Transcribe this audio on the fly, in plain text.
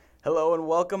Hello and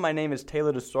welcome. My name is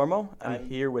Taylor DeStormo. I'm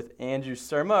here with Andrew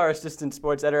Surma, our assistant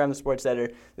sports editor. I'm the sports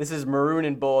editor. This is Maroon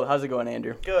and Bold. How's it going,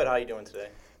 Andrew? Good. How are you doing today?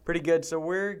 Pretty good. So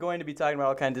we're going to be talking about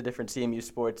all kinds of different CMU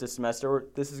sports this semester.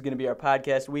 This is going to be our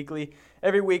podcast weekly.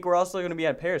 Every week we're also going to be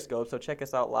on Periscope, so check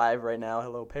us out live right now.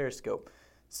 Hello, Periscope.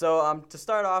 So to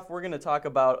start off, we're going to talk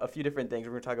about a few different things.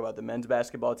 We're going to talk about the men's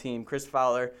basketball team, Chris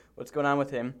Fowler, what's going on with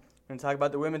him. We're going to talk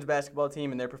about the women's basketball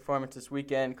team and their performance this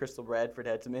weekend. Crystal Bradford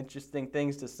had some interesting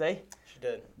things to say. She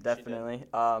did. Definitely. She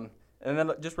did. And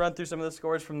then just run through some of the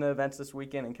scores from the events this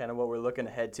weekend and kind of what we're looking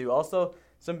ahead to. Also,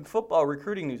 some football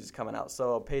recruiting news is coming out,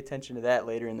 so pay attention to that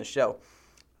later in the show.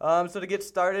 So to get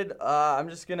started, I'm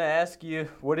just going to ask you,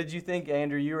 what did you think,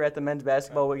 Andrew? You were at the men's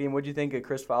basketball game. What did you think of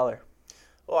Chris Fowler?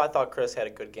 Well, I thought Chris had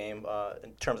a good game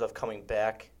in terms of coming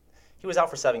back. He was out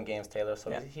for 7 games, Taylor, so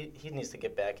he needs to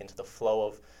get back into the flow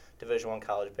of Division I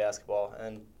college basketball.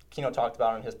 And Keno talked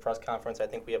about it in his press conference. I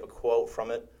think we have a quote from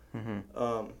it. Mm-hmm.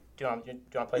 Do you want to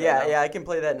play that now? Yeah, I can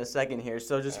play that in a second here.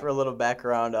 So just for a little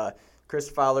background, Chris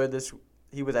Fowler,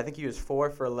 I think he was 4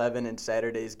 for 11 in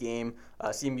Saturday's game.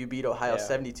 CMU beat Ohio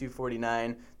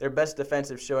 72-49. Their best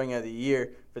defensive showing of the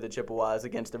year for the Chippewas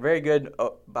against a very good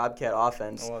Bobcat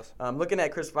offense. It was. Looking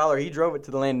at Chris Fowler, he drove it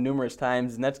to the lane numerous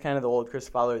times, and that's kind of the old Chris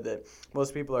Fowler that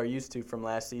most people are used to from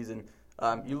last season.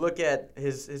 You look at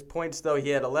his points, though. He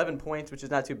had 11 points, which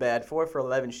is not too bad. 4 for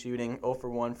 11 shooting, 0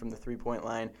 for 1 from the three-point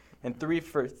line, and 3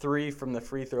 for 3 from the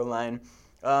free throw line.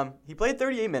 He played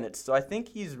 38 minutes, so I think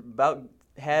he's about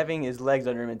having his legs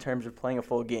under him in terms of playing a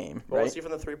full game. What was he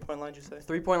from the three-point line, did you say?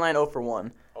 Three-point line, 0 for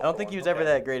 1. I don't think he was ever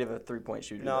that great of a three-point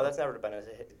shooter. No, that's never been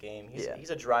his game.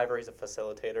 He's a driver. He's a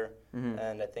facilitator. Mm-hmm.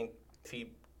 And I think if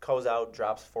he goes out,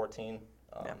 drops 14,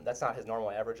 that's not his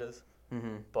normal averages.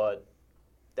 Mm-hmm. But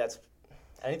that's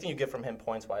anything you get from him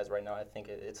points-wise right now, I think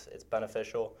it's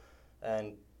beneficial.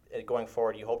 And going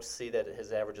forward, you hope to see that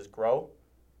his averages grow.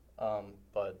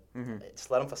 But just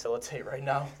let him facilitate right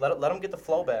now. Let him get the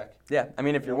flow back. Yeah, I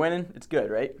mean, if you're winning, it's good,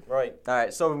 right? Right. All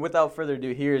right, so without further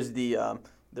ado, here's the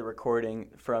recording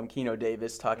from Keno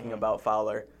Davis talking about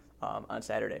Fowler on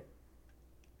Saturday.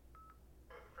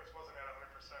 Chris wasn't at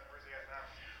 100%. Where's he at now?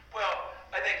 Well,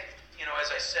 I think,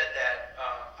 as I said that,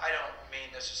 I don't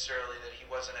mean necessarily that he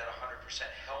wasn't at 100%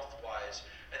 health-wise.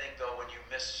 I think, though, when you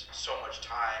miss so much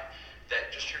time, that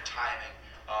just your timing,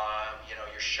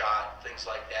 your shot, things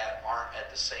like that aren't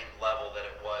at the same level that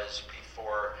it was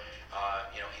before,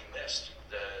 he missed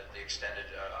the extended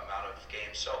amount of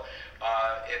games. So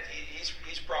if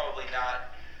he's probably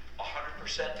not 100%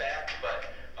 back, but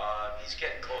he's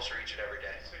getting closer each and every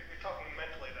day. So you're talking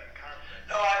mentally then, confident?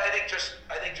 No, I think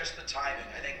just the timing.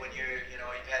 I think when you've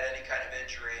had any kind of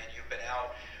injury and you've been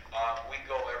out, we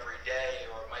go every day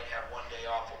or might have one day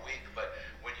off a week, but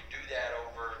when you do that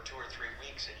over 2 or 3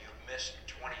 weeks and you've missed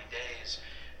 20 days,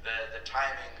 the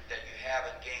timing that you have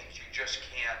in games, you just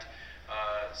can't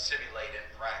simulate in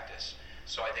practice.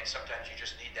 So I think sometimes you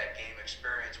just need that game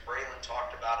experience. Braylon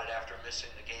talked about it after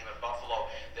missing the game at Buffalo,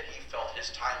 that he felt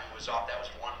his timing was off. That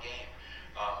was one game.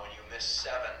 When you miss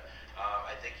 7,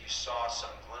 I think you saw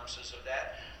some glimpses of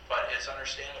that, but it's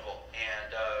understandable.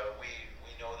 And we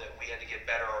know that we had to get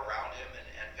better around him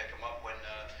and pick him up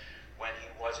when he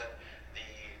wasn't the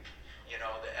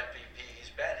MVP he's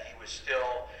been. He was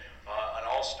still an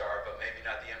all-star, but maybe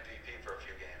not the MVP for a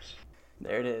few games.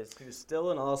 There it is. He was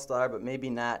still an all-star, but maybe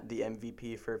not the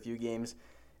MVP for a few games.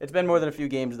 It's been more than a few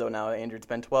games, though, now, Andrew. It's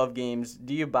been 12 games.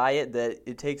 Do you buy it that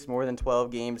it takes more than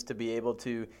 12 games to be able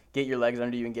to get your legs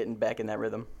under you and getting back in that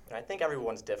rhythm? I think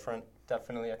everyone's different,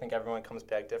 definitely. I think everyone comes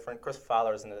back different. Chris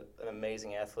Fowler is an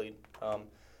amazing athlete, and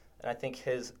I think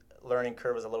his learning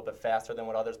curve is a little bit faster than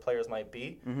what others players might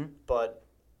be, but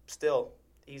still,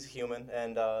 he's human,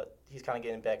 and he's kind of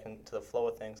getting back into the flow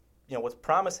of things. What's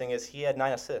promising is he had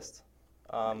 9 assists.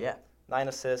 9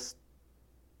 assists,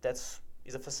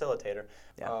 he's a facilitator.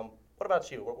 Yeah. What about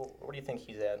you? Where do you think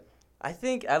he's at?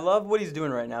 I love what he's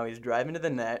doing right now. He's driving to the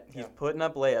net. He's putting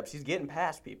up layups. He's getting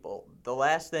past people. The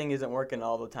last thing isn't working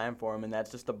all the time for him, and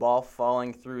that's just the ball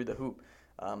falling through the hoop.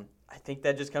 I think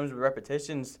that just comes with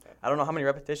repetitions. I don't know how many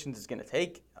repetitions it's going to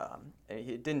take.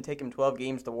 It didn't take him 12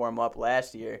 games to warm up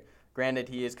last year. Granted,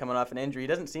 he is coming off an injury. He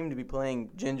doesn't seem to be playing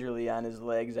gingerly on his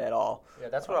legs at all. Yeah,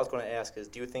 that's what I was going to ask is,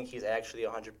 do you think he's actually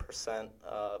 100%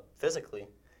 physically?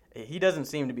 He doesn't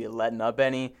seem to be letting up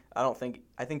any. I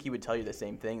think he would tell you the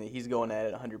same thing, that he's going at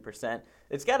it 100%.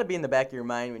 It's got to be in the back of your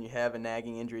mind when you have a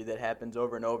nagging injury that happens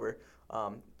over and over,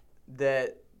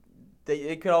 that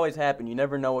it could always happen. You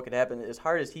never know what could happen. As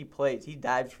hard as he plays, he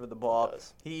dives for the ball.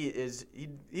 He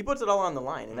puts it all on the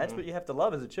line, and that's what you have to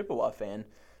love as a Chippewa fan.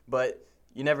 But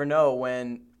you never know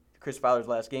when Chris Fowler's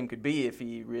last game could be if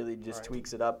he really just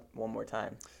tweaks it up one more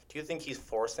time. Do you think he's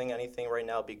forcing anything right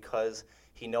now because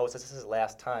he knows this is his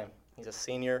last time? He's a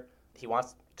senior. He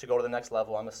wants to go to the next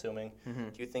level, I'm assuming. Mm-hmm.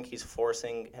 Do you think he's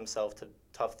forcing himself to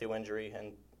tough through injury?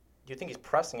 And do you think he's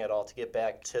pressing at all to get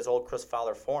back to his old Chris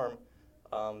Fowler form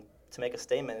to make a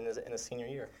statement in his senior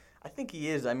year? I think he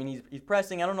is. I mean, he's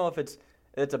pressing. I don't know if it's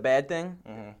a bad thing.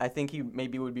 Mm-hmm. I think he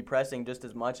maybe would be pressing just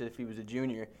as much if he was a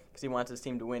junior because he wants his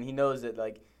team to win. He knows that,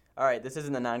 like, all right, this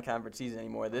isn't a non-conference season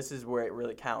anymore. This is where it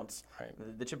really counts.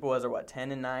 Right. The Chippewas are,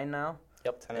 10-9 now?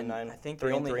 Yep, 10-9. I think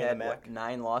they only had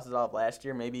 9 losses off last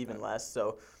year, maybe even less.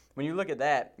 So when you look at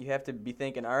that, you have to be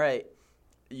thinking, all right,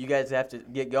 you guys have to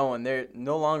get going. They're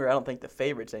no longer, I don't think, the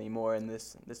favorites anymore in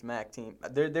this MAC team.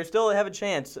 They still have a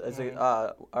chance, as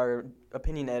our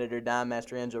opinion editor, Don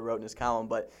Mastrangelo, wrote in his column,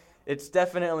 but it's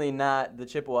definitely not the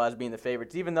Chippewas being the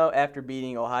favorites, even though after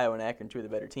beating Ohio and Akron, 2 of the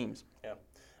better teams. Yeah.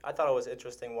 I thought it was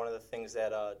interesting. One of the things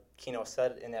that Keno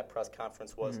said in that press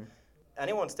conference was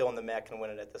anyone still in the MAC can win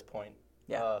it at this point.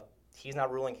 Yeah. He's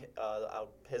not ruling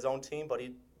out his own team, but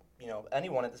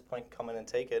anyone at this point can come in and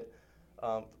take it.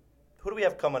 Who do we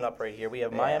have coming up right here? We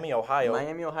have Miami, Ohio.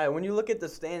 Miami, Ohio. When you look at the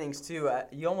standings, too,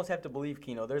 you almost have to believe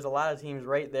Keno. There's a lot of teams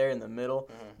right there in the middle.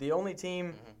 Mm-hmm. The only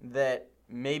team that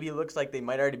maybe looks like they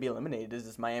might already be eliminated is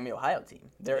this Miami, Ohio team.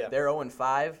 They're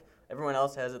 0-5. Everyone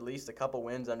else has at least a couple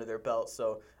wins under their belt.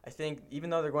 So I think even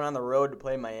though they're going on the road to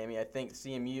play Miami, I think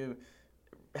CMU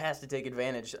has to take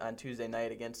advantage on Tuesday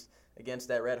night against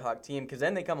that Red Hawk team because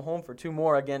then they come home for 2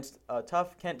 more against a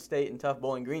tough Kent State and tough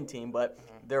Bowling Green team, but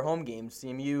they're home games.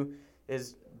 CMU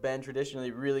has been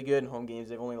traditionally really good in home games.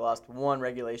 They've only lost 1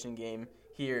 regulation game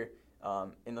here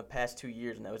in the past 2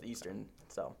 years, and that was Eastern.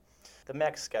 So the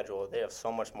MAC schedule, they have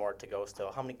so much more to go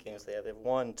still. How many games do they have? They have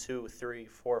 1, 2, 3,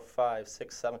 4, 5,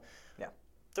 6, 7.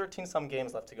 13-some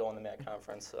games left to go in the MAC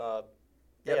conference.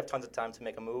 They have tons of time to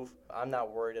make a move. I'm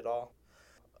not worried at all.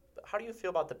 How do you feel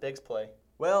about the Bigs play?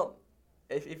 Well,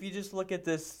 if you just look at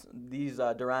these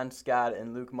Duran Scott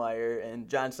and Luke Meyer and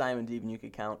John Simons, even you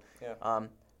could count,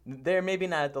 they're maybe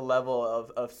not at the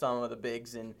level of some of the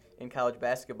bigs in college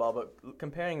basketball, but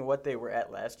comparing what they were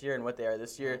at last year and what they are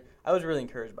this year, I was really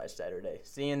encouraged by Saturday.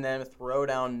 Seeing them throw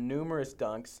down numerous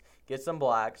dunks, get some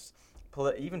blocks,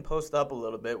 even post up a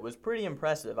little bit was pretty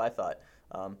impressive, I thought.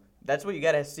 That's what you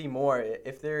got to see more.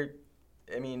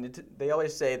 They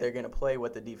always say they're going to play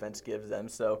what the defense gives them.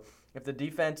 So if the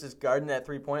defense is guarding that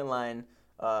three-point line,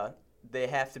 they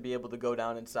have to be able to go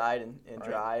down inside and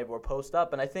drive or post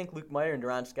up. And I think Luke Meyer and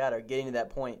Duran Scott are getting to that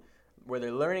point where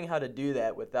they're learning how to do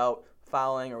that without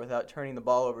fouling or without turning the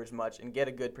ball over as much and get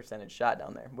a good percentage shot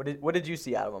down there. What did you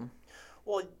see out of them?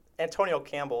 Well, Antonio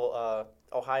Campbell,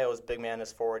 Ohio's big man,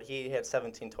 is forward. He had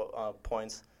 17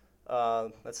 points.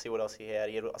 Let's see what else he had.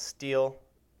 He had a steal.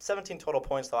 17 total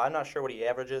points, though. I'm not sure what he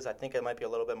averages. I think it might be a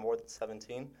little bit more than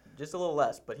 17. Just a little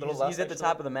less, but he's at the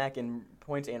top of the MAC in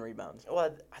points and rebounds.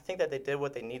 Well, I think that they did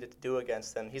what they needed to do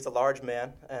against him. He's a large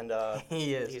man, and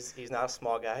he is. He's not a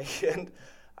small guy, and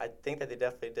I think that they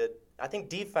definitely did. I think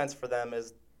defense for them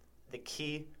is the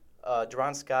key.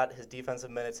 Duran Scott, his defensive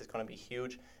minutes is going to be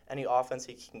huge. Any offense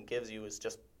he gives you is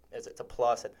it's a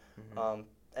plus.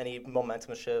 Any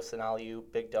momentum shifts, an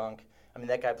alley-oop, big dunk. I mean,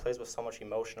 that guy plays with so much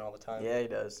emotion all the time. Yeah, he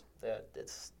does. Yeah,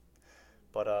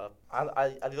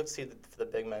 I look to see for the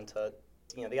big men to,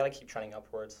 they got to keep trending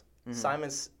upwards. Mm-hmm.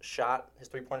 Simons' shot, his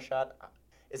three-point shot,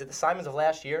 is it the Simons of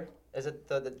last year? Is it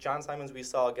the John Simons we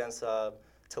saw against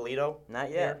Toledo? Not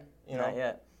yet. Not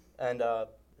yet. And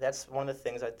that's one of the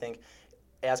things I think,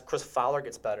 as Chris Fowler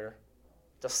gets better,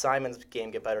 the Simons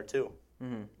game get better too.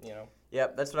 Mm-hmm.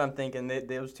 Yep, that's what I'm thinking.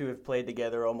 Those two have played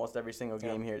together almost every single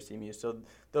game here at CMU. So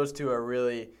those two are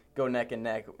really go neck and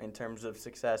neck in terms of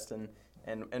success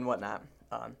and whatnot.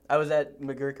 I was at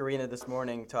McGurk Arena this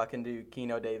morning talking to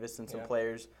Keno Davis and some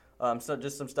players. So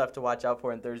just some stuff to watch out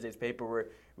for in Thursday's paper.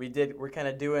 We're kind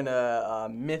of doing a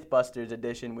Mythbusters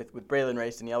edition with Braylon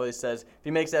Race, and he always says if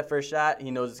he makes that first shot,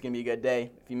 he knows it's going to be a good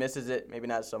day. If he misses it, maybe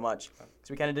not so much.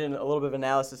 So we kind of did a little bit of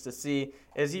analysis to see,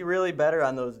 is he really better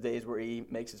on those days where he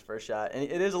makes his first shot? And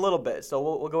it is a little bit. So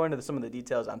we'll go into some of the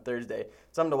details on Thursday.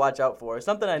 Something to watch out for.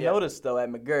 Something I noticed, though, at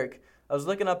McGurk, I was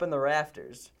looking up in the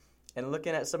rafters and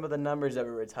looking at some of the numbers that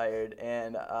were retired,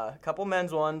 and a couple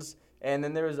men's ones, and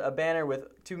then there was a banner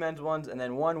with 2 men's ones and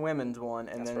then 1 women's one,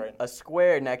 and a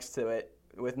square next to it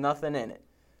with nothing in it.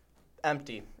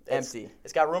 Empty.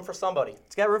 It's got room for somebody.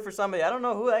 It's got room for somebody. I don't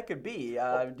know who that could be.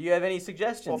 Do you have any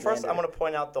suggestions? Well, first Andrew? I'm going to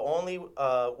point out the only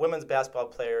women's basketball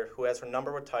player who has her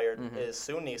number retired is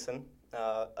Sue Neeson,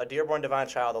 a Dearborn Divine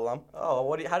Child alum.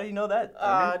 Oh, how do you know that?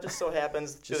 It just so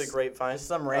happens through the grapevine. Just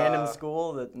some random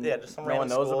school that just some no random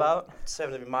one knows school. about? Just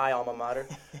happened to be my alma mater.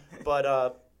 But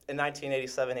in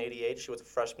 1987-88, she was a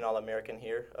freshman All-American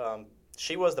here.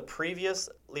 She was the previous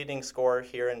leading scorer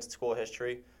here in school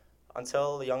history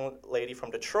until the young lady from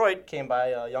Detroit came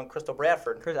by, young Crystal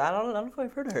Bradford. I don't know if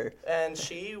I've heard of her. And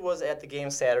she was at the game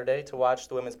Saturday to watch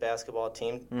the women's basketball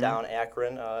team down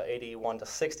Akron,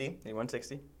 81-60.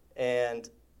 81-60. And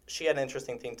she had an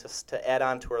interesting thing to add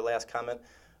on to her last comment.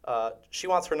 She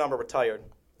wants her number retired.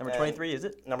 Number 23, is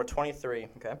it? Number 23.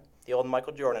 Okay. The old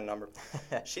Michael Jordan number.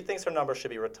 She thinks her number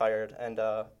should be retired, and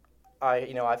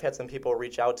I've had some people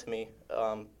reach out to me.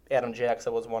 Adam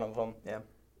Jackson was one of them. Yeah.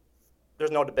 There's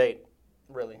no debate,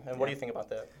 really. And what do you think about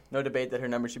that? No debate that her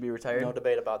number should be retired? No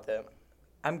debate about that.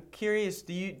 I'm curious,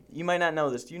 you might not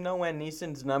know this. Do you know when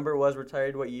Neeson's number was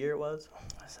retired, what year it was?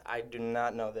 I do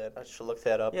not know that. I should look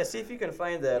that up. Yeah, see if you can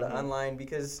find that online,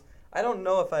 because I don't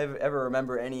know if I've ever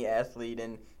remember any athlete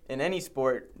in any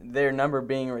sport, their number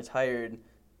being retired,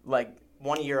 like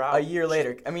 1 year out. a year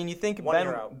later. I mean, you think 1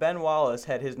 year out. Ben Wallace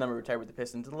had his number retired with the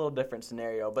Pistons. A little different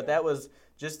scenario, but that was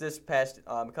just this past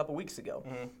a couple weeks ago.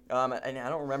 And I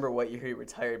don't remember what year he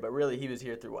retired, but really he was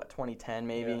here through, 2010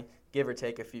 maybe, give or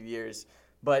take a few years.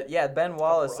 But, yeah, Ben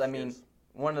Wallace, I mean,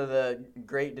 one of the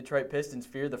great Detroit Pistons,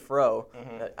 Fear the Fro,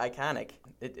 iconic.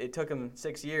 It took him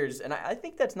 6 years, and I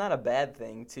think that's not a bad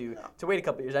thing to wait a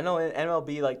couple years. I know in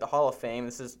MLB, like the Hall of Fame,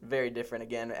 this is very different,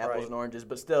 again, apples and oranges,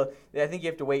 but still, I think you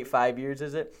have to wait 5 years,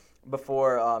 is it,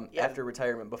 before, after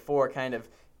retirement, before kind of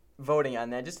voting on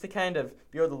that, just to kind of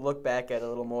be able to look back at it a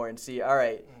little more and see, all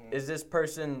right, is this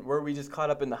person, were we just caught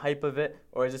up in the hype of it,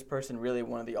 or is this person really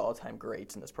one of the all-time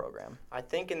greats in this program? I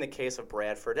think in the case of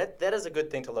Bradford, that is a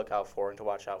good thing to look out for and to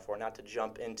watch out for, not to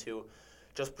jump into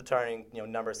just retiring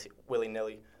numbers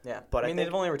willy-nilly. Yeah, but I mean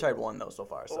they've only retired one, though, so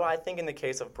far. So. Well, I think in the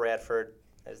case of Bradford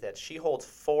is that she holds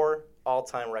 4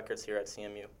 all-time records here at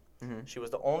CMU. She was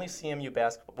the only CMU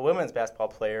women's basketball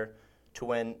player to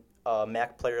win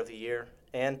MAC Player of the Year,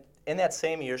 and in that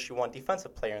same year, she won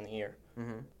Defensive Player of the Year.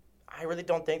 I really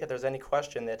don't think that there's any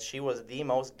question that she was the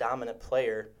most dominant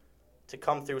player to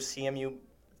come through CMU.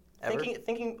 Ever?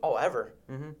 Ever.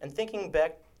 And thinking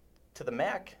back to the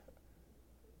MAC,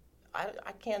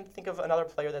 I can't think of another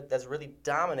player that's really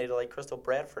dominated like Crystal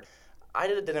Bradford. I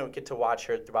didn't get to watch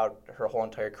her throughout her whole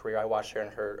entire career. I watched her in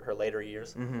her later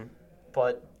years.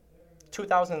 But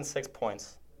 2,006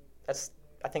 points. That's,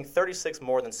 I think, 36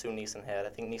 more than Sue Neeson had. I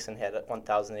think Neeson had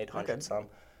 1,800 some.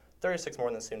 36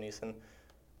 more than Sue Neeson.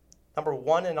 Number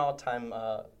 1 in all-time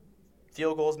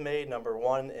field goals made. Number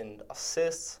 1 in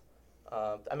assists.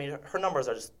 I mean, her numbers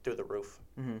are just through the roof.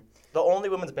 The only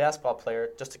women's basketball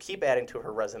player, just to keep adding to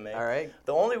her resume, all right,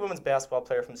 the only women's basketball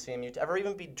player from CMU to ever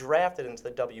even be drafted into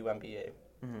the WNBA.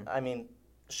 I mean,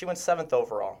 she went 7th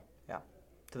overall. Yeah,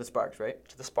 to the Sparks, right?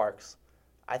 To the Sparks.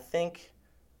 I think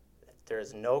there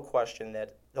is no question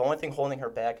that the only thing holding her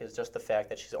back is just the fact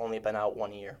that she's only been out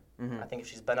 1 year. I think if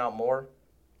she's been out more,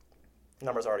 the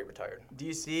number's already retired. Do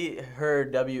you see her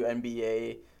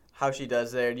WNBA, how she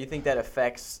does there? Do you think that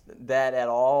affects that at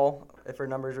all, if her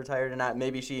number's retired or not?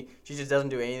 Maybe she just doesn't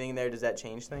do anything there. Does that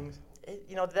change things?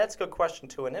 That's a good question,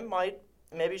 too, and it might.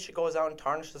 Maybe she goes out and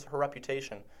tarnishes her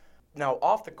reputation. Now,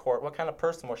 off the court, what kind of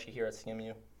person was she here at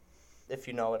CMU? If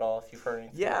you know it all, if you've heard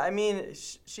anything. Yeah, I mean,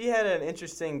 she had an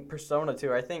interesting persona to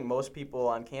her. I think most people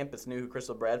on campus knew who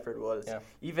Crystal Bradford was. Yeah.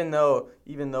 Even though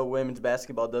women's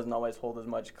basketball doesn't always hold as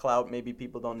much clout, maybe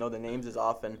people don't know the names as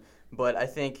often. But I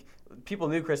think people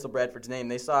knew Crystal Bradford's name.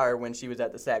 They saw her when she was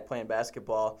at the SAC playing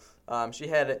basketball. She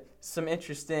had some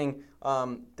interesting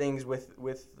things with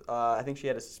I think she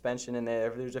had a suspension in there.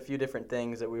 There's a few different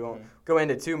things that we won't go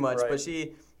into too much. Right. But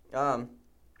she,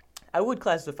 I would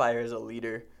classify her as a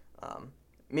leader.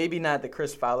 Maybe not the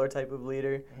Chris Fowler type of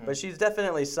leader, but she's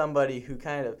definitely somebody who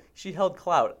she held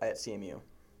clout at CMU.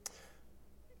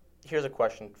 Here's a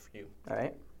question for you. All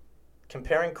right.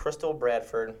 Comparing Crystal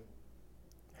Bradford,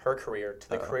 her career, to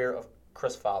the career of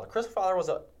Chris Fowler. Chris Fowler was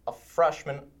a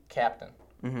freshman captain.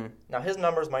 Now, his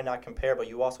numbers might not compare, but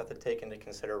you also have to take into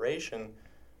consideration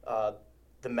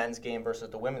the men's game versus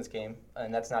the women's game,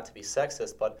 and that's not to be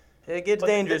sexist, but it gets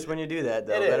dangerous when you do that,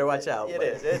 though. Better watch out. It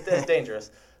is. It's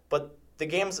dangerous. But the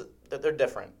games, they're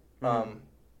different.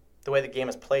 The way the game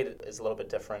is played is a little bit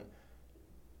different.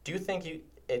 Do you think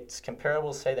it's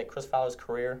comparable to say that Chris Fowler's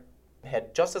career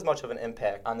had just as much of an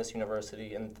impact on this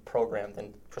university and the program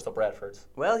than Crystal Bradford's.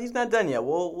 Well, he's not done yet.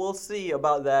 We'll see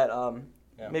about that.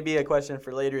 Maybe a question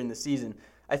for later in the season.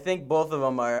 I think both of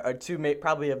them are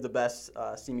probably of the best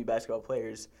CMU basketball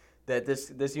players that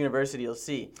this university will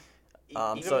see.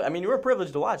 You were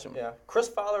privileged to watch him. Yeah. Chris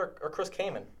Fowler or Chris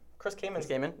Kaman. Chris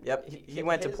Kaman, yep. He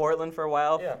went to Portland for a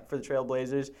while for the Trail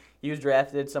Blazers. He was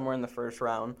drafted somewhere in the first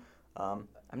round.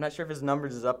 I'm not sure if his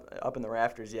numbers is up in the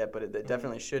rafters yet, but it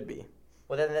definitely should be.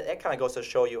 Well, then that kind of goes to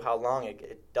show you how long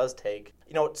it does take.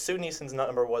 Sue Neeson's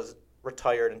number was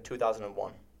retired in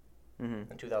 2001.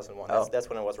 Mm-hmm. In 2001. That's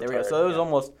when it was retired. There we go. So it was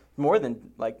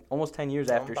almost 10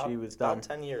 years after she was done. About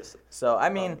 10 years. So,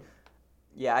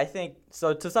 I think,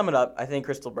 so to sum it up, I think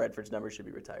Crystal Bradford's number should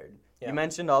be retired. Yeah. You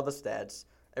mentioned all the stats,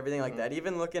 everything like that.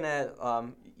 Even looking at,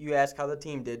 you asked how the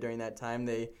team did during that time.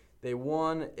 They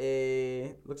won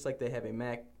looks like they have a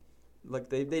MAC.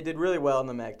 Look, they did really well in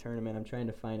the MAC tournament. I'm trying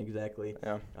to find exactly.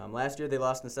 Yeah. Last year they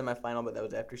lost in the semifinal, but that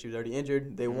was after she was already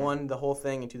injured. They won the whole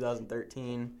thing in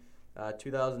 2013.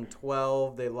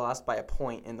 2012 they lost by a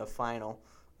point in the final.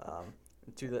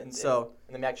 In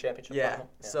the MAC championship. Yeah.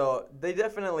 So they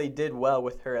definitely did well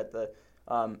with her at the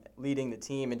leading the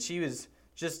team, and she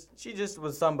just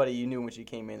was somebody you knew when she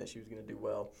came in that she was going to do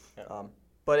well. Yeah.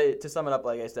 But to sum it up,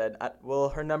 like I said, will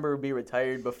her number be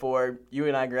retired before you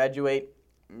and I graduate?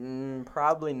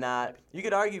 Probably not. You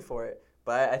could argue for it,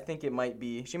 but I think it might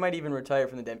be. She might even retire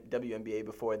from the WNBA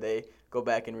before they go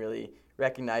back and really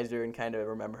recognize her and kind of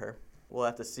remember her. We'll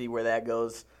have to see where that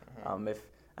goes. If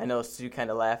I know Sue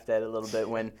kind of laughed at it a little bit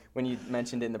when you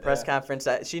mentioned it in the press conference.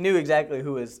 She knew exactly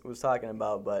who was talking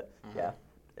about, but yeah.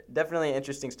 Definitely an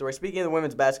interesting story. Speaking of the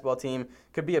women's basketball team,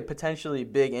 could be a potentially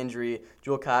big injury.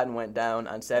 Jewel Cotton went down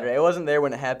on Saturday. I wasn't there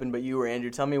when it happened, but you were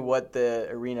injured. Tell me what the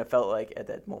arena felt like at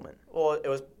that moment. Well, it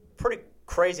was pretty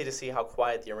crazy to see how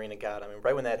quiet the arena got. I mean,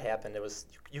 right when that happened,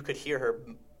 you could hear her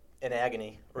in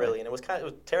agony, really, and it was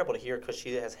terrible to hear because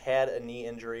she has had a knee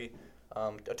injury,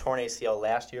 a torn ACL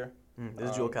last year.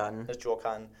 This is Jewel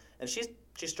Cotton. And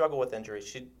she struggled with injuries.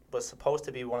 She was supposed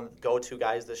to be one of the go-to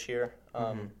guys this year.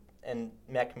 And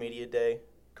MAC Media Day,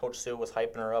 Coach Sue was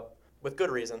hyping her up with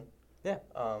good reason. Yeah.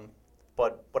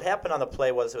 But what happened on the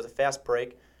play was it was a fast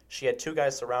break. She had two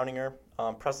guys surrounding her.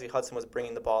 Presley Hudson was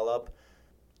bringing the ball up.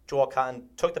 Jewel Cotton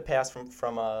took the pass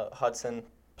from Hudson,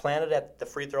 planted at the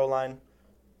free throw line.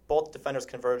 Both defenders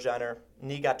converged on her.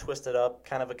 Knee got twisted up,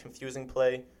 kind of a confusing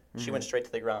play. She went straight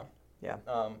to the ground. Yeah.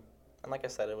 And like I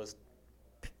said, it was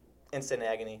instant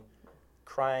agony,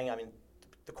 crying. I mean,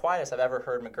 the quietest I've ever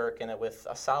heard McGurk in it with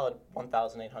a solid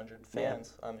 1,800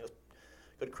 fans. Yeah. It was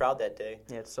a good crowd that day.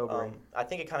 Yeah, it's sobering. I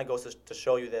think it kind of goes to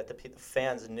show you that the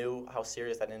fans knew how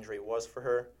serious that injury was for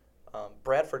her.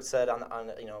 Bradford said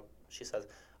she says,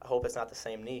 I hope it's not the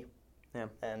same knee. Yeah.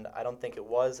 And I don't think it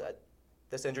was.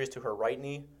 This injury is to her right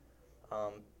knee.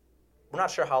 We're not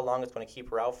sure how long it's going to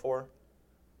keep her out for.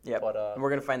 Yeah, but we're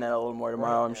going to find that out a little more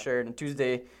tomorrow, I'm sure. And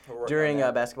Tuesday, during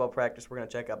basketball practice, we're going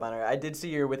to check up on her. I did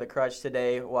see her with a crutch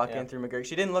today, walking through McGurk.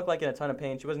 She didn't look like in a ton of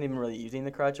pain. She wasn't even really using the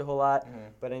crutch a whole lot.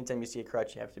 But anytime you see a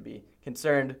crutch, you have to be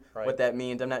concerned what that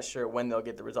means. I'm not sure when they'll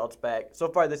get the results back. So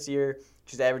far this year,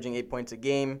 she's averaging 8 points a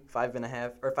game,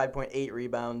 5.8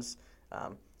 rebounds.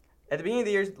 At the beginning of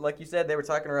the year, like you said, they were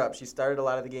talking her up. She started a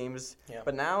lot of the games. Yeah.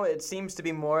 But now it seems to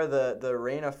be more the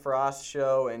Raina Frost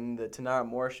show and the Tanara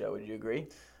Moore show. Would you agree?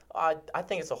 I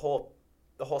think it's the whole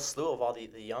slew of all the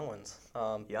young ones.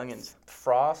 Youngins.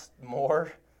 Frost,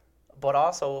 Moore, but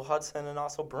also Hudson and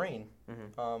also Breen.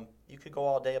 You could go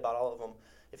all day about all of them.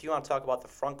 If you want to talk about the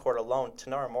front court alone,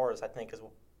 Tanara Moore is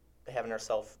having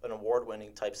herself an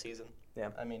award-winning type season.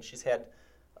 Yeah. I mean, she's had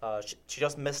she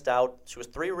just missed out. She was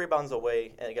 3 rebounds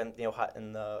away, and again, in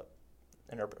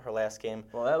her last game.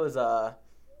 Well,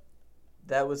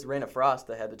 that was Raina Frost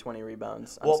that had the 20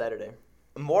 rebounds on Saturday.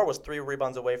 Moore was 3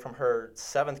 rebounds away from her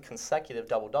 7th consecutive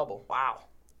double-double. Wow.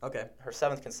 Okay. Her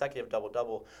 7th consecutive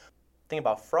double-double. The thing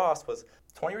about Frost was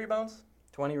 20 rebounds?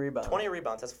 20 rebounds. 20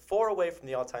 rebounds. That's 4 away from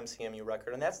the all-time CMU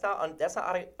record, and that's not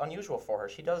unusual for her.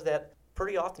 She does that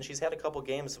pretty often. She's had a couple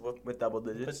games with double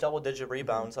digits. With double-digit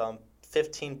rebounds,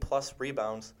 15-plus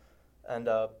rebounds. And,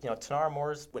 Tanara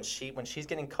Moore's, when she's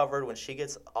getting covered, when she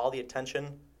gets all the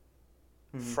attention,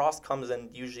 Frost comes in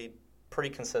usually pretty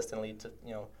consistently to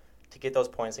get those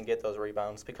points and get those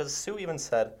rebounds. Because Sue even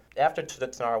said, after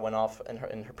Tanara went off in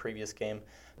her previous game,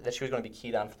 that she was going to be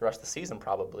keyed on for the rest of the season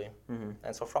probably.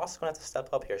 And so Frost is going to have to step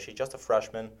up here. She's just a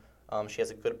freshman. She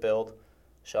has a good build.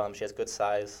 She has good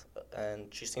size.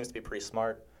 And she seems to be pretty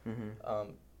smart.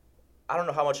 I don't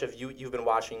know how much of you've been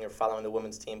watching or following the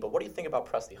women's team, but what do you think about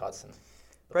Presley Hudson?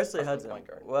 Presley Hudson. Point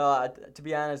guard. Well, to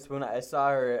be honest, when I saw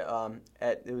her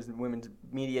it was Women's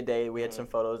Media Day, we had some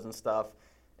photos and stuff,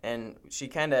 and she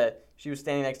was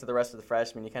standing next to the rest of the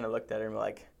freshmen. You kind of looked at her and were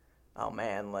like, oh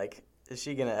man, like, is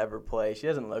she gonna ever play? She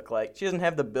doesn't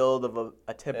have the build of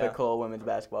a typical women's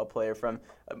basketball player from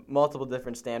multiple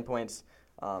different standpoints.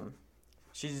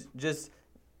 She's just.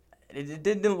 It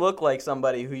didn't look like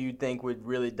somebody who you'd think would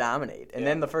really dominate. And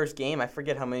then the first game, I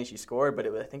forget how many she scored, but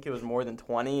I think it was more than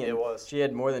 20. And it was. She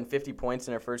had more than 50 points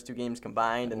in her first 2 games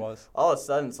combined. And was. All of a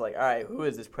sudden, it's like, all right, who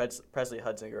is this Presley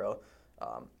Hudson girl?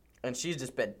 And she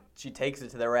takes it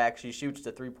to the rack. She shoots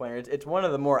the three-pointer. It's one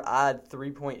of the more odd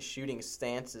three-point shooting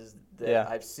stances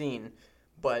that I've seen,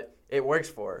 but it works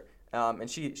for her. And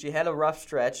she had a rough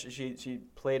stretch. She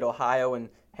played Ohio and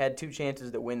had 2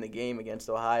 chances to win the game against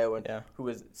Ohio, and who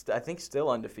was, I think, still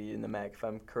undefeated in the MAC, if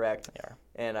I'm correct. Yeah.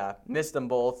 And missed them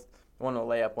both. One a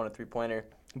layup, one a three-pointer.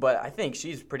 But I think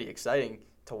she's pretty exciting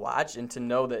to watch and to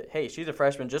know that, hey, she's a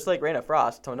freshman just like Raina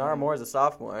Frost. Tonara Moore is a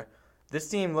sophomore. This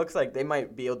team looks like they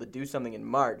might be able to do something in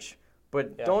March.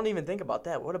 But don't even think about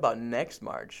that. What about next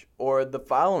March or the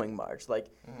following March? Like,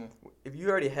 if you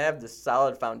already have this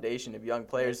solid foundation of young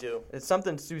players, it's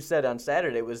something Sue said on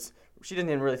Saturday was she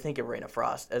didn't even really think of Raina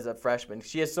Frost as a freshman.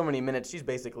 She has so many minutes. She's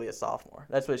basically a sophomore.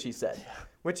 That's what she said,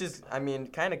 which is, I mean,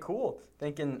 kind of cool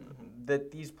thinking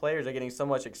that these players are getting so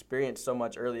much experience so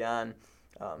much early on.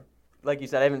 Like you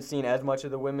said, I haven't seen as much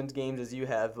of the women's games as you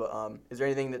have. Is there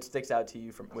anything that sticks out to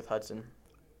you with Hudson?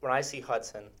 When I see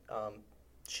Hudson,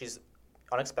 she's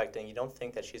unexpected. You don't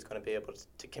think that she's going to be able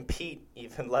to compete,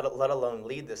 even let alone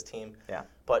lead this team. Yeah.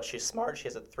 But she's smart. She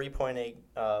has a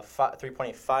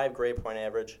 3.85 grade point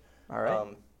average. All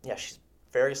right. She's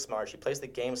very smart. She plays the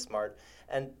game smart.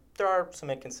 And there are some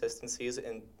inconsistencies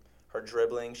in her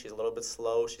dribbling. She's a little bit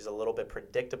slow. She's a little bit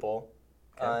predictable.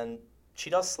 Okay. And she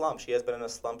does slump. She has been in a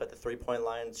slump at the three-point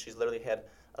line. She's literally had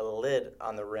a lid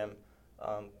on the rim.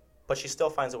 But she still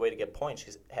finds a way to get points.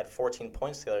 She's had 14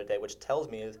 points the other day, which tells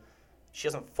me is she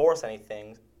doesn't force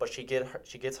anything, but she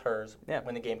gets hers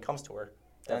when the game comes to her.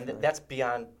 Definitely. And that's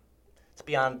beyond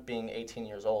being 18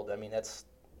 years old. I mean, that's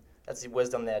the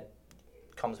wisdom that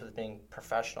comes with being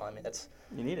professional. I mean,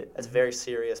 you need it. That's very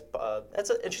serious.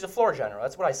 And she's a floor general.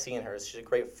 That's what I see in her. She's a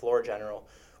great floor general.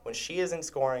 When she isn't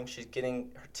scoring, she's getting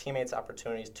her teammates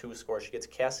opportunities to score. She gets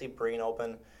Cassie Breen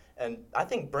open, and I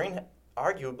think Breen,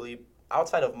 arguably,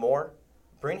 outside of Moore,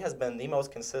 Breen has been the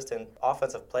most consistent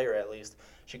offensive player, at least.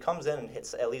 She comes in and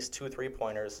hits at least 2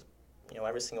 3-pointers,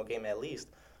 every single game at least.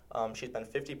 She's been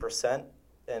 50%,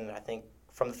 and I think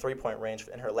from the 3-point range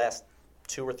in her last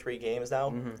 2 or 3 games now.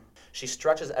 Mm-hmm. She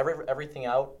stretches everything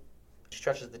out. She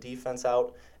stretches the defense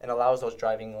out and allows those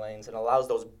driving lanes and allows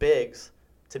those bigs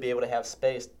to be able to have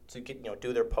space to get,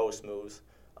 do their post moves.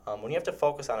 When you have to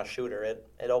focus on a shooter,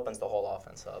 it opens the whole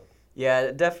offense up.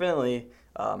 Yeah, definitely.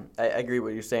 I agree with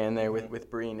what you're saying there with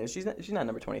Breen. She's not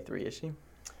number 23, is she?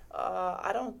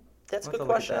 I don't. That's a good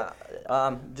question.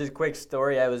 Just a quick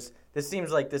story. This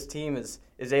seems like this team is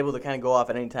able to kind of go off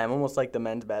at any time, almost like the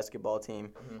men's basketball team.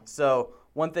 Mm-hmm. So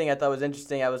one thing I thought was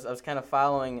interesting, I was kind of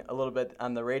following a little bit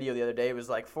on the radio the other day. It was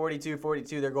like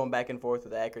 42-42. They're going back and forth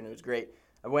with Akron. It was great.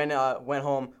 I went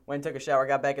home, took a shower,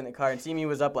 got back in the car, and CMU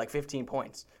was up like 15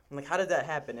 points. I'm like, how did that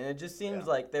happen? And it just seems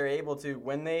like they're able to,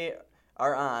 when they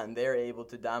are on, they're able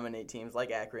to dominate teams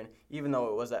like Akron, even though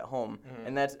it was at home. Mm-hmm.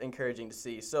 And that's encouraging to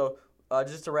see. So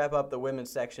just to wrap up the women's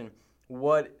section,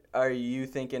 what are you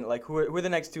thinking? Like, who are the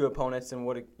next 2 opponents, and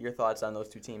what are your thoughts on those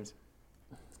 2 teams?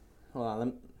 Hold on,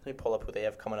 let me pull up who they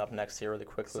have coming up next year really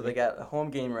quickly. So they got a home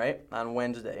game, right, on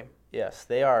Wednesday. Yes,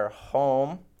 they are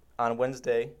home on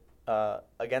Wednesday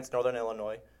against Northern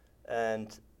Illinois,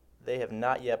 and they have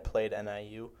not yet played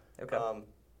NIU. Okay.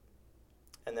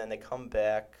 And then they come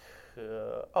back.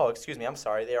 I'm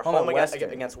sorry. They are home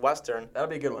against Western. That'll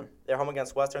be a good one. They're home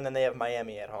against Western, then they have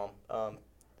Miami at home.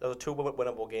 Those are 2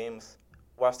 winnable games.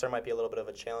 Western might be a little bit of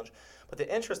a challenge. But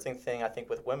the interesting thing, I think,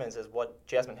 with women's is what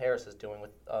Jasmine Harris is doing with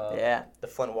the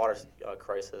Flint water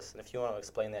crisis. And if you want to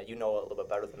explain that, you know a little bit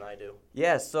better than I do.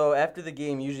 Yeah, so after the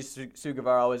game, usually Sue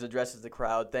Guevara always addresses the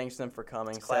crowd, thanks them for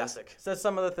coming. It's classic. Says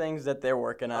some of the things that they're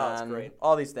working on. That's great.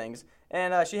 All these things.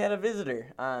 And she had a visitor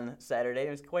on Saturday.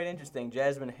 It was quite interesting.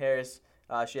 Jasmine Harris,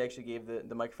 she actually gave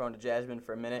the microphone to Jasmine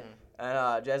for a minute. Mm-hmm.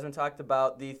 And Jasmine talked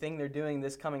about the thing they're doing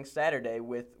this coming Saturday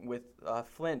with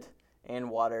Flint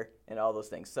and water and all those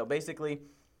things. So basically,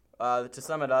 to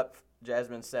sum it up,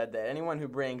 Jasmine said that anyone who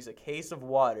brings a case of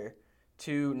water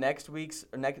to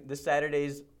this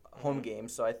Saturday's home game,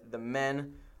 so the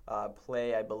men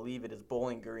play, I believe it is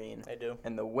Bowling Green. They do.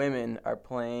 And the women are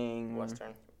playing...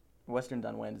 Western. Western's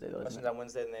on Wednesday, though. Western's on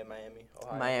Wednesday, and they have Miami,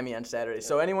 Ohio. Miami on Saturday. Yeah.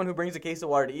 So anyone who brings a case of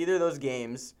water to either of those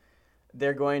games,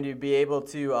 they're going to be able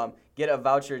to get a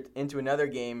voucher into another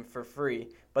game for free.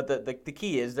 But the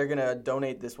key is they're going to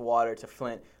donate this water to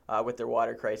Flint with their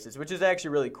water crisis, which is actually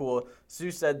really cool.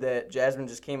 Sue said that Jasmine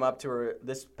just came up to her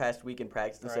this past week in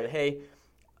practice and said, hey,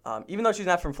 even though she's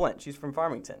not from Flint, she's from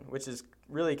Farmington, which is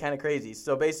really kind of crazy.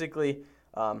 So basically,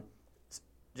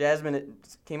 Jasmine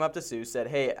came up to Sue, said,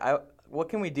 hey, what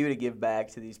can we do to give back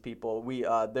to these people?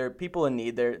 They're people in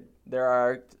need. They're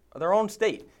their own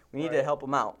state. We need to help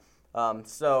them out.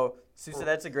 So Sue said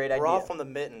that's a great idea. We're all from the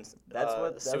mittens. That's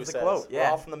what Sue the says. quote. Yeah.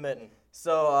 We're all from the mitten.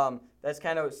 So that's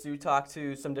kind of what Sue talked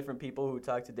to some different people who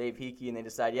talked to Dave Hickey, and they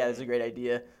decided, yeah, this is a great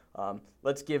idea.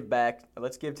 Let's give back.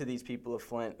 Let's give to these people of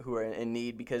Flint who are in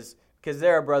need because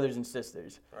they're our brothers and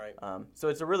sisters. Right. So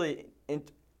it's a really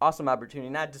awesome opportunity,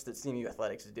 not just that CMU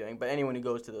Athletics is doing, but anyone who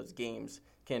goes to those games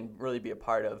can really be a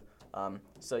part of.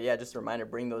 So yeah, just a reminder: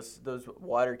 bring those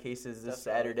water cases this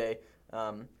Saturday.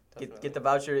 Get the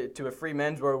voucher to a free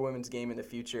men's or women's game in the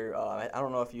future. I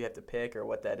don't know if you have to pick or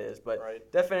what that is,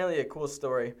 but definitely a cool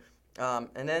story.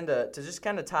 And then to just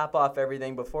kind of top off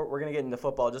everything, before we're going to get into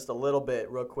football just a little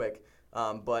bit real quick,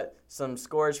 but some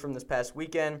scores from this past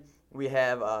weekend. We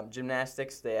have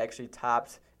gymnastics. They actually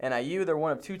topped NIU. They're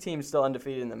one of two teams still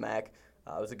undefeated in the MAC.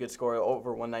 It was a good score,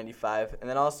 over 195. And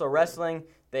then also wrestling.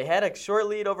 They had a short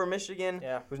lead over Michigan,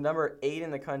 who's number 8 in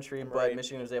the country, but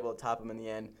Michigan was able to top them in the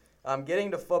end.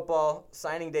 Getting to football,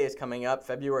 signing day is coming up,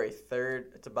 February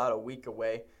 3rd. It's about a week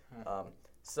away.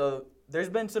 So there's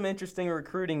been some interesting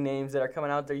recruiting names that are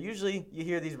coming out there. Usually you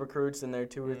hear these recruits and they're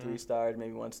 2 or 3 stars,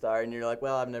 maybe 1 star, and you're like,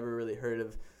 well, I've never really heard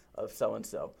of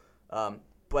so-and-so.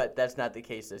 But that's not the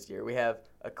case this year. We have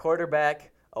a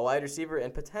quarterback, a wide receiver,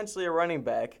 and potentially a running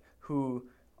back who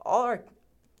all are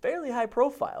fairly high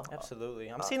profile. Absolutely.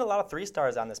 I'm seeing a lot of 3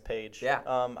 stars on this page. Yeah.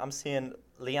 I'm seeing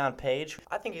Leon Page.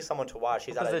 I think he's someone to watch.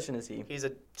 What position is he? He's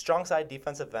a strong side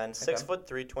defensive end,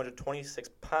 6'3", 226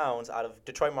 pounds, out of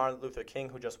Detroit Martin Luther King,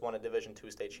 who just won a Division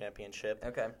II state championship.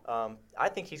 Okay. I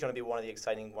think he's going to be one of the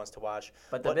exciting ones to watch.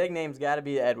 But the big name's got to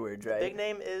be Edwards, right? The big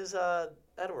name is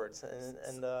Edwards,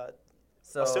 and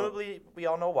so assumably we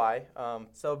all know why.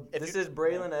 This is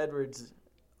Braylon Edwards'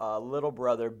 little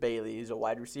brother, Bailey. He's a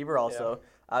wide receiver also,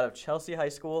 out of Chelsea High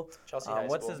School.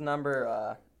 What's his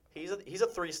number? He's a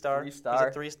 3-star. He's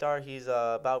a 3-star. He's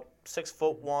about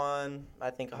 6'1", I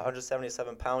think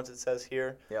 177 pounds. It says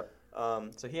here. Yep.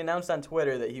 So he announced on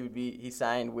Twitter that he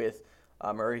signed with,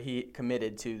 or he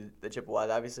committed to the Chippewas.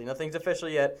 Obviously, nothing's official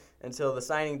yet until the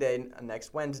signing day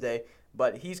next Wednesday.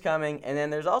 But he's coming, and then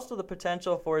there's also the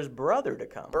potential for his brother to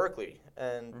come. Berkeley,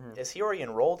 and is he already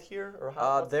enrolled here, or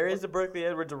how? There is a Berkeley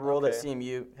Edwards enrolled at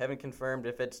CMU. Haven't confirmed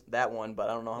if it's that one, but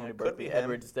I don't know how many Berkeley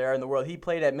Edwards there are in the world. He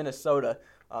played at Minnesota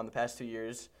the past 2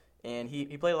 years, and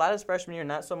he played a lot his freshman year,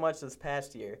 not so much this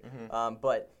past year.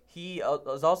 But he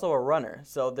is also a runner.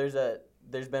 So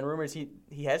there's been rumors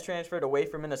he has transferred away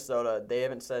from Minnesota. They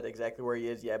haven't said exactly where he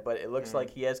is yet, but it looks like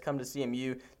he has come to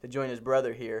CMU to join his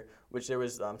brother here, which there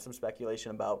was some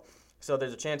speculation about. So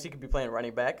there's a chance he could be playing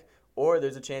running back, or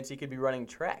there's a chance he could be running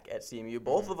track at CMU.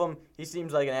 Both of them, he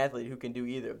seems like an athlete who can do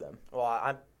either of them. Well,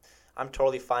 I'm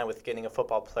totally fine with getting a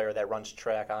football player that runs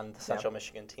track on the Central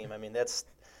Michigan team. I mean, that's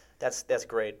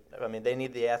great. I mean, they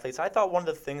need the athletes. I thought one of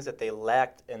the things that they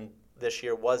lacked in this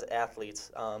year was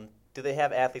athletes. Do they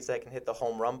have athletes that can hit the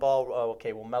home run ball?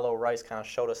 Okay, well, Mello Rice kind of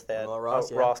showed us that.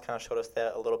 Ross kind of showed us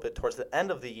that a little bit towards the end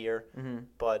of the year.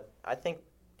 But I think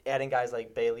adding guys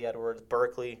like Bailey Edwards,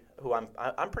 Berkeley, who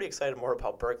I'm pretty excited more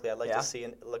about Berkeley. I'd like to see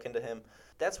and look into him.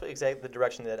 That's exactly the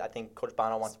direction that I think Coach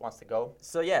Bono wants to go.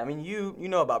 So, yeah, I mean, you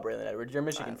know about Braylon Edwards. You're a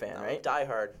Michigan fan, right? Die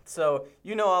hard. So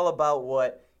you know all about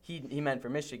what he meant for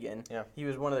Michigan. Yeah. He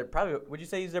was one of their would you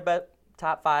say he's their best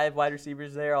top 5 wide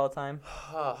receivers there all the time?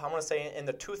 I'm going to say in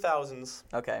the 2000s.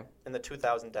 Okay. In the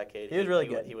 2000 decade. He was really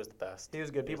good. He was the best. He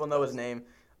was good. People know his name.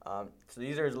 So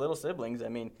these are his little siblings. I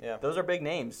mean, those are big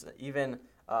names. Even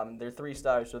they're 3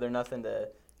 stars, so they're nothing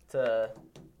to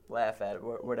laugh at,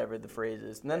 or whatever the phrase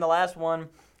is. And then the last one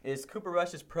is Cooper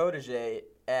Rush's protege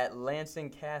at Lansing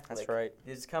Catholic. That's right.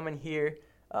 He's coming here.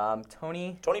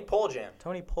 Tony Poljan.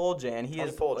 Tony Poljan.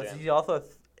 Poljan. He's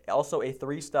also a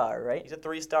 3-star, right? He's a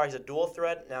 3-star. He's a dual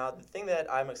threat. Now, the thing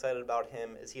that I'm excited about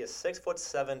him is he is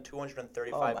 6'7",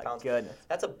 235 pounds. Oh, my goodness.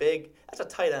 That's a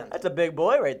tight end. That's a big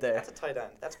boy right there. That's a tight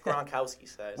end. That's Gronkowski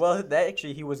size. Well,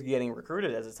 he was getting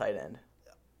recruited as a tight end.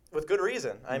 With good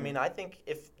reason. I mean, I think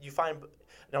if you find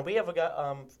 – now, we have a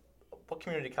guy what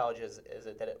community college is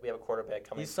it that we have a quarterback coming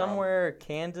from? He's somewhere,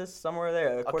 Kansas, somewhere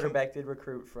there. A quarterback did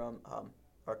recruit from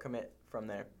or commit from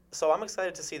there. So I'm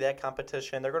excited to see that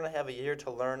competition. They're going to have a year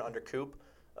to learn under Coop,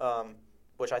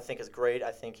 which I think is great.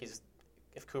 I think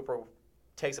if Cooper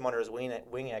takes him under his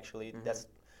wing actually, that's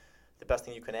the best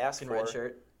thing you can ask for. Red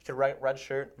shirt. You can red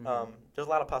shirt. There's a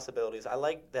lot of possibilities. I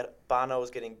like that Bono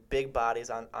is getting big bodies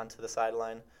onto the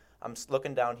sideline. I'm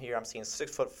looking down here. I'm seeing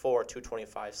 6'4",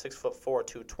 225, 6'4",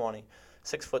 220,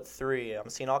 6'3". I'm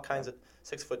seeing all kinds of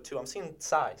 6'2". I'm seeing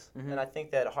size, and I think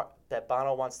that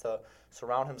Bono wants to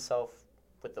surround himself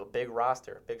with a big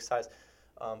roster, big size.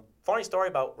 Funny story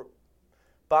about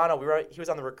Bono. He was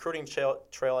on the recruiting trail.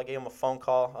 I gave him a phone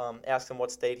call, asked him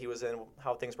what state he was in,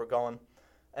 how things were going,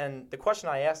 and the question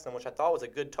I asked him, which I thought was a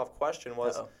good, tough question,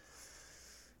 was,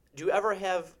 do you ever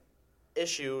have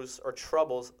issues or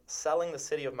troubles selling the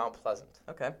city of Mount Pleasant?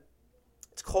 Okay.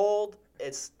 It's cold.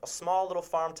 It's a small little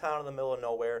farm town in the middle of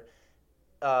nowhere.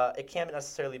 It can't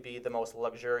necessarily be the most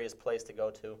luxurious place to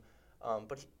go to.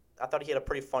 But I thought he had a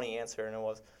pretty funny answer, and it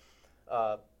was,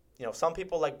 some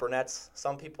people like brunettes,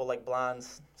 some people like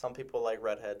blondes, some people like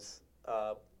redheads.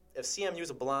 If CMU's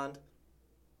a blonde,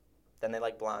 then they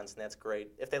like blondes, and that's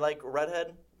great. If they like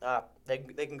redhead, they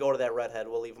can go to that redhead.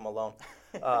 We'll leave them alone.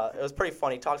 It was pretty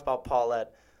funny. He talks about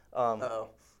Paulette.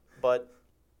 But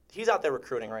he's out there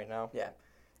recruiting right now. Yeah.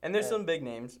 And there's some big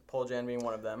names, Poljan being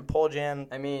one of them. Poljan.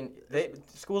 I mean,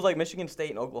 schools like Michigan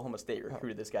State and Oklahoma State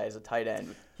recruited this guy as a tight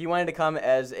end. He wanted to come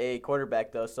as a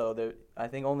quarterback, though, so I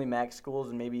think only MAC schools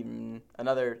and maybe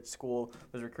another school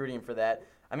was recruiting for that.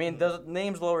 I mean, those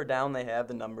names lower down, they have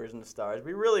the numbers and the stars.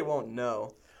 We really won't know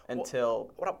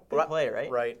until they play, right?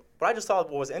 Right. What I just thought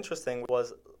what was interesting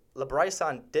was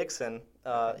LeBryson Dixon.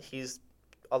 He's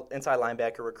an inside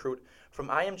linebacker recruit from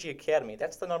IMG Academy.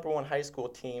 That's the #1 high school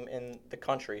team in the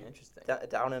country. Interesting.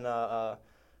 Down in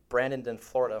Brandon,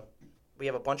 Florida. We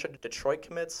have a bunch of Detroit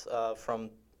commits from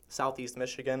Southeast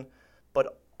Michigan,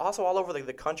 but also all over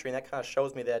the country, and that kind of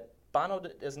shows me that Bono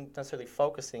isn't necessarily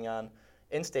focusing on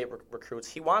in-state recruits.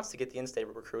 He wants to get the in-state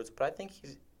recruits, but I think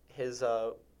his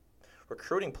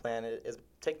recruiting plan is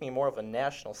taking more of a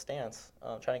national stance,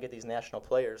 trying to get these national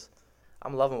players.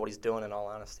 I'm loving what he's doing, in all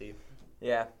honesty.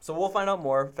 Yeah, so we'll find out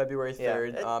more February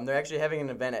 3rd. Yeah. They're actually having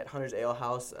an event at Hunter's Ale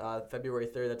House February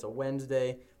 3rd. That's a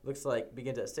Wednesday. Looks like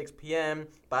begins at 6 p.m.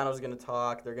 Bono's going to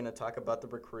talk. They're going to talk about the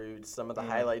recruits, some of the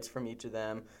highlights from each of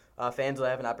them. Fans will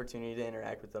have an opportunity to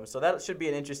interact with them. So that should be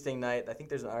an interesting night. I think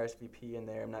there's an RSVP in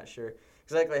there. I'm not sure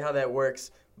exactly how that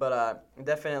works, but it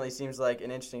definitely seems like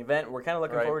an interesting event. We're kind of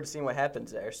looking forward to seeing what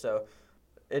happens there. So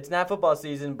it's not football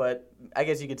season, but I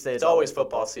guess you could say it's always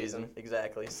football season.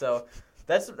 Exactly. So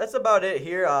that's about it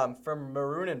here from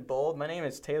Maroon and Bold. My name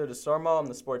is Taylor DeSormo. I'm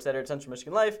the sports editor at Central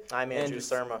Michigan Life. I'm Andrew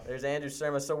Surma. There's Andrew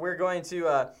Surma. So we're going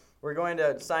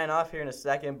to sign off here in a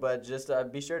second, but just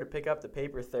be sure to pick up the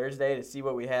paper Thursday to see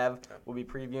what we have. We'll be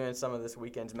previewing some of this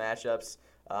weekend's matchups.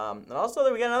 And also,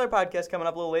 we got another podcast coming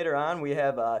up a little later on. We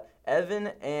have Evan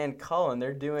and Cullen.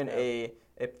 They're doing a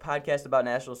podcast about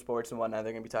national sports and whatnot.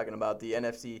 They're going to be talking about the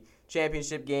NFC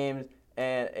Championship games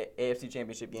and AFC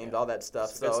Championship games, all that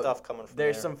stuff. Good stuff coming from there.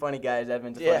 There's some funny guys.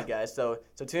 Evan's a funny guy. So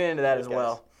tune into that as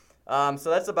well. So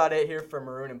that's about it here for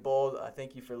Maroon and Bold.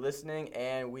 Thank you for listening,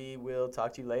 and we will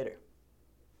talk to you later.